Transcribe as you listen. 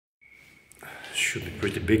Should be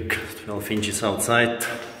pretty big, 12 inches outside.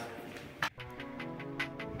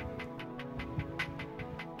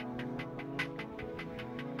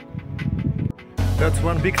 That's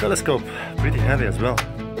one big telescope, pretty heavy as well.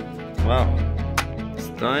 Wow. It's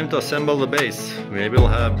time to assemble the base. We will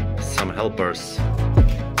have some helpers.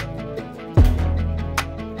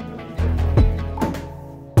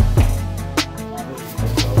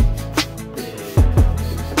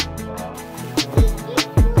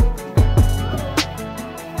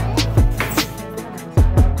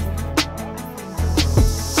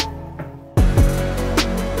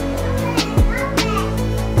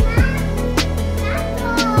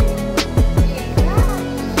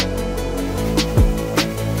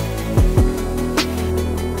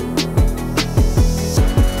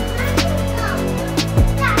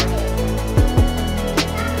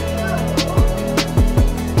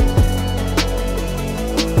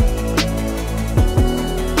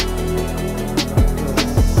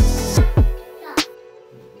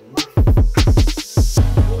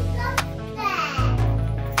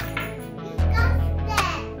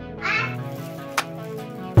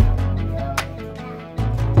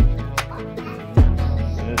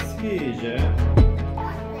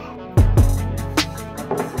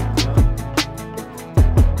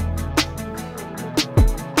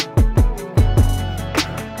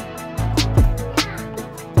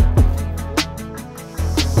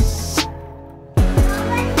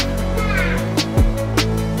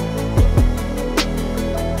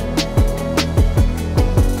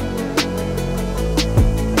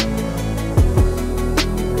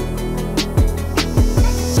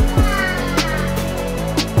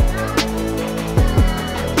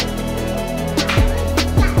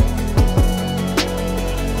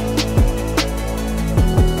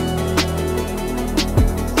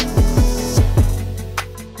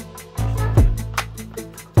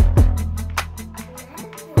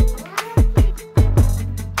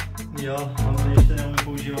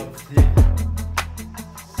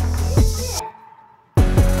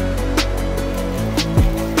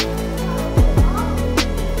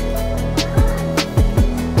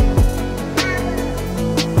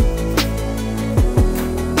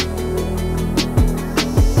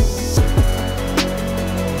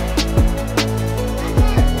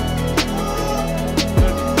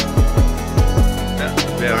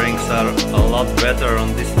 Better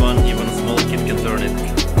on this one, even a small kid can turn it.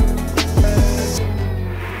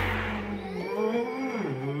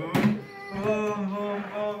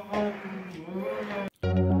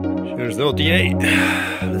 Here's the OTA.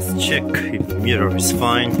 Let's check if the mirror is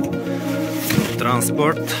fine.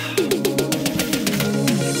 Transport.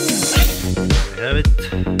 We have it.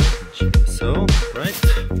 GSO, right?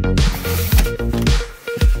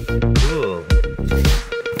 Cool.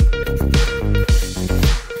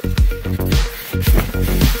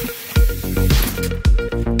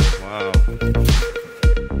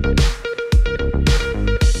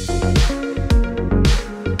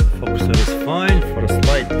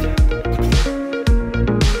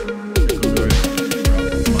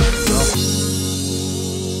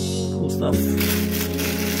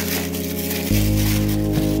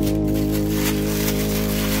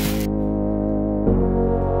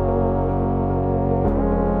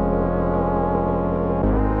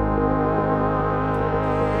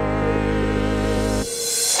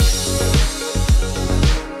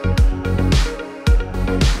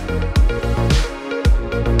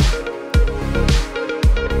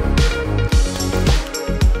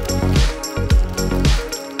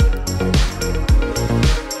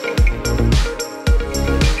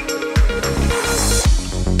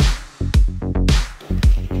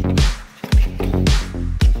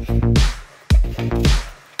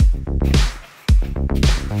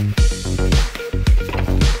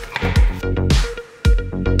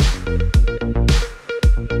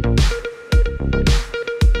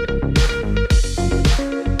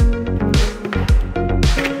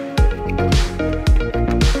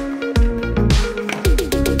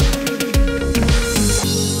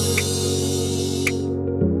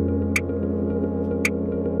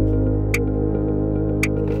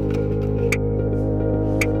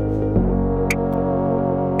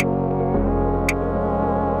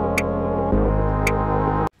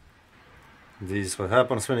 This is what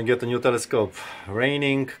happens when you get a new telescope.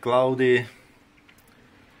 Raining, cloudy,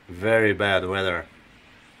 very bad weather.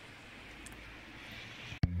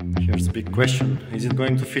 Here's the big question. Is it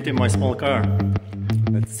going to fit in my small car?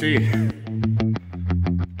 Let's see.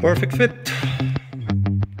 Perfect fit.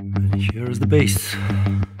 And here's the base.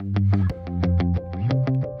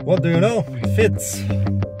 What do you know? It fits.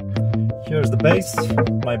 Here's the base,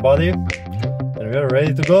 my body, and we are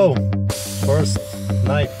ready to go. First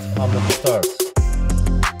night under the stars.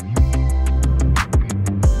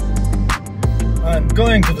 I'm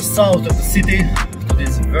going to the south of the city to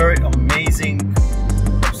this very amazing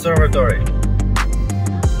observatory.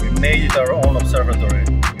 We made it our own observatory.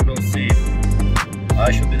 You will see.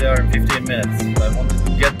 I should be there in 15 minutes. I wanted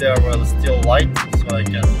to get there while it's still light so I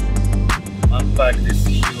can unpack this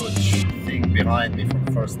huge thing behind me for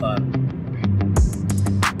the first time.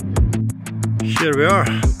 Here we are,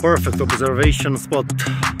 perfect observation spot.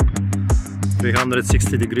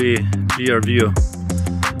 360-degree clear view.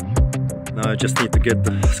 Now I just need to get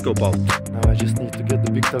the scope out. Now I just need to get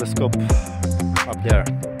the big telescope up there.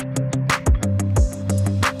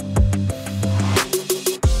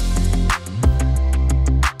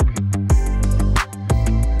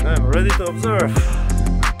 I'm ready to observe.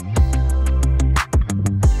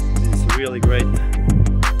 This really great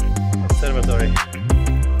observatory.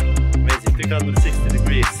 Amazing, 360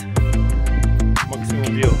 degrees.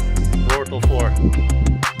 Maximum view. Portal 4.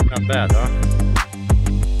 Not bad, huh?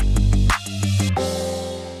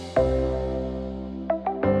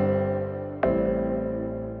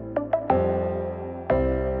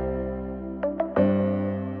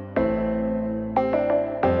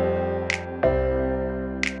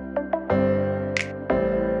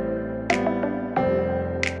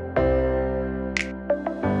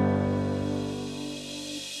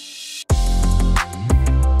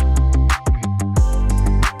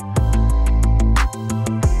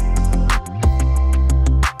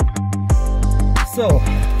 So,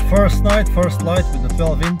 first night, first light with the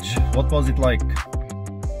 12-inch, what was it like?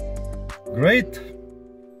 Great!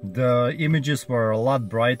 The images were a lot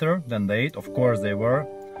brighter than the 8, of course they were.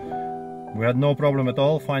 We had no problem at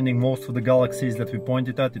all finding most of the galaxies that we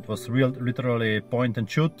pointed at. It was literally point and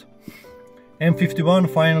shoot. M51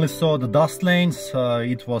 finally saw the dust lanes.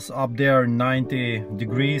 It was up there 90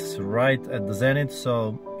 degrees right at the zenith,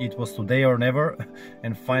 so it was today or never.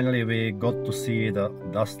 And finally we got to see the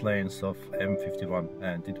dust lanes of M51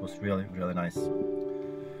 and it was really nice.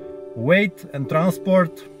 Weight and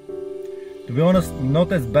transport, to be honest,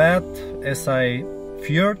 not as bad as I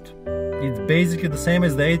feared. It's basically the same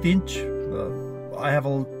as the 8-inch. I have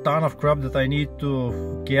a ton of crap that I need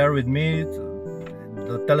to carry with me.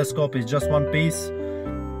 The telescope is just one piece.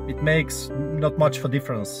 It makes not much of a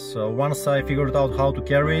difference. So once I figured out how to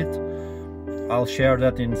carry it, I'll share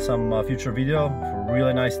that in some future video.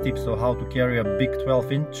 Really nice tips on how to carry a big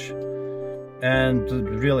 12-inch. And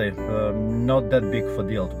really, not that big of a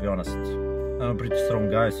deal, to be honest. I'm a pretty strong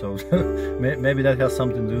guy, so maybe that has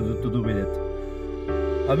something to do with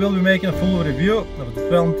it. I will be making a full review of the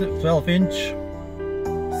 12-inch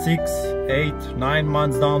 6, 8, 9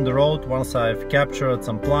 months down the road, once I've captured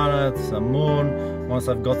some planets, some moon, once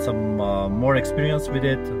I've got some more experience with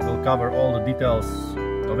it. We'll cover all the details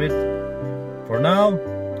of it. For now,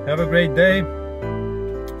 have a great day.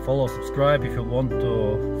 Follow, subscribe if you want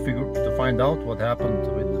to find out what happened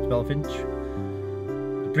with the 12-inch.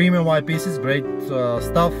 The premium eyepieces, great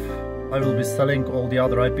stuff. I will be selling all the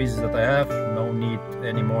other eyepieces that I have. No need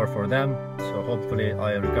anymore for them. So hopefully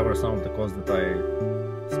I recover some of the cost that I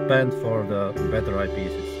spent for the better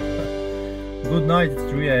eyepieces. Good night, it's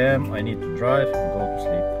 3 AM, I need to drive and go to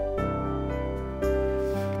sleep.